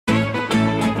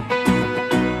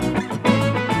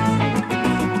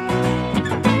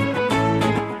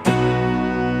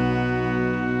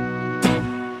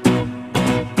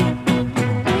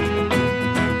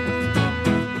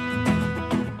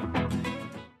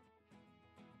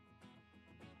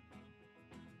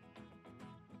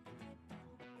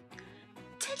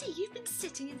Teddy, you've been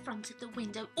sitting in front of the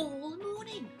window all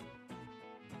morning.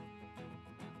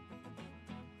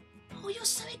 Oh, you're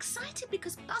so excited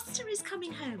because Buster is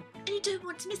coming home and you don't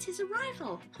want to miss his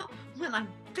arrival. Oh, well, I'm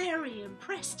very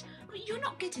impressed. You're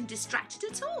not getting distracted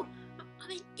at all. I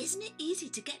mean, isn't it easy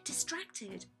to get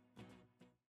distracted?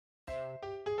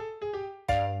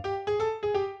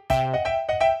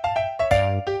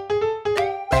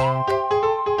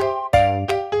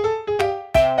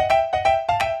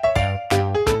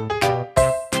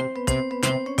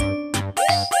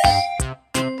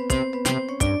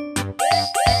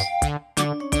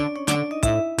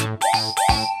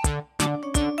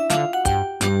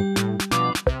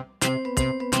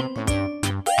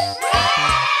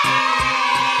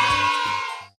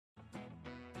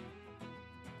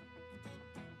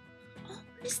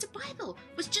 Mr. Bible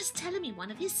was just telling me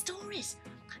one of his stories.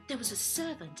 There was a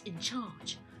servant in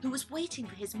charge who was waiting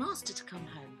for his master to come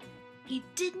home. He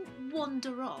didn't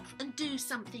wander off and do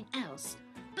something else,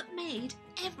 but made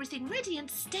everything ready and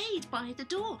stayed by the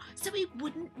door so he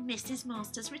wouldn't miss his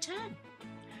master's return.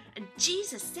 And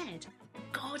Jesus said,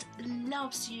 God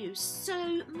loves you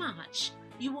so much,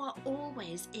 you are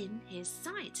always in his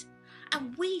sight.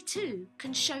 And we too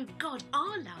can show God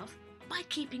our love by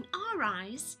keeping our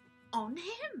eyes on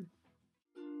him.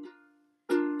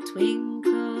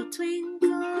 Twinkle,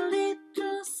 twinkle,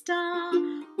 little star,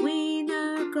 we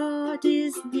know God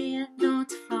is near, not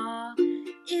far.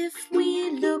 If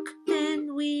we look,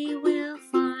 then we will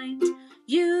find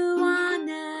you are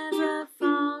never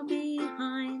far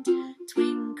behind.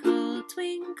 Twinkle,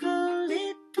 twinkle,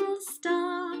 little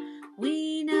star,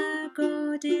 we know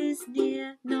God is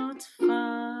near, not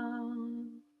far.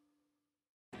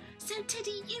 So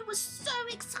Teddy, you were so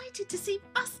excited to see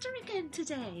Buster again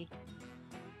today.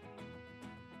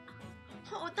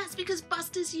 Oh, that's because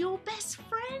Buster's your best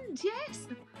friend, yes?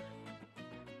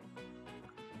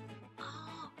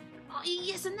 Oh,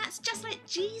 yes, and that's just like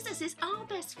Jesus is our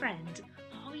best friend.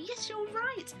 Oh, yes, you're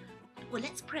right. Well,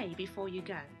 let's pray before you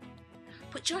go.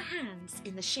 Put your hands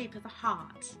in the shape of a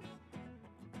heart.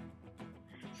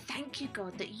 Thank you,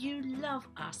 God, that you love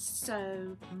us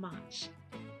so much.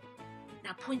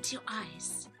 Now point to your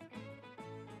eyes.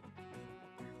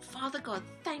 Father God,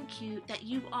 thank you that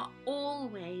you are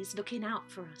always looking out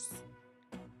for us.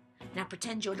 Now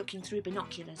pretend you're looking through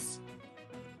binoculars.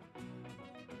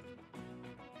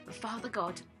 Father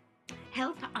God,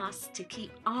 help us to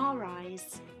keep our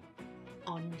eyes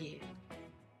on you.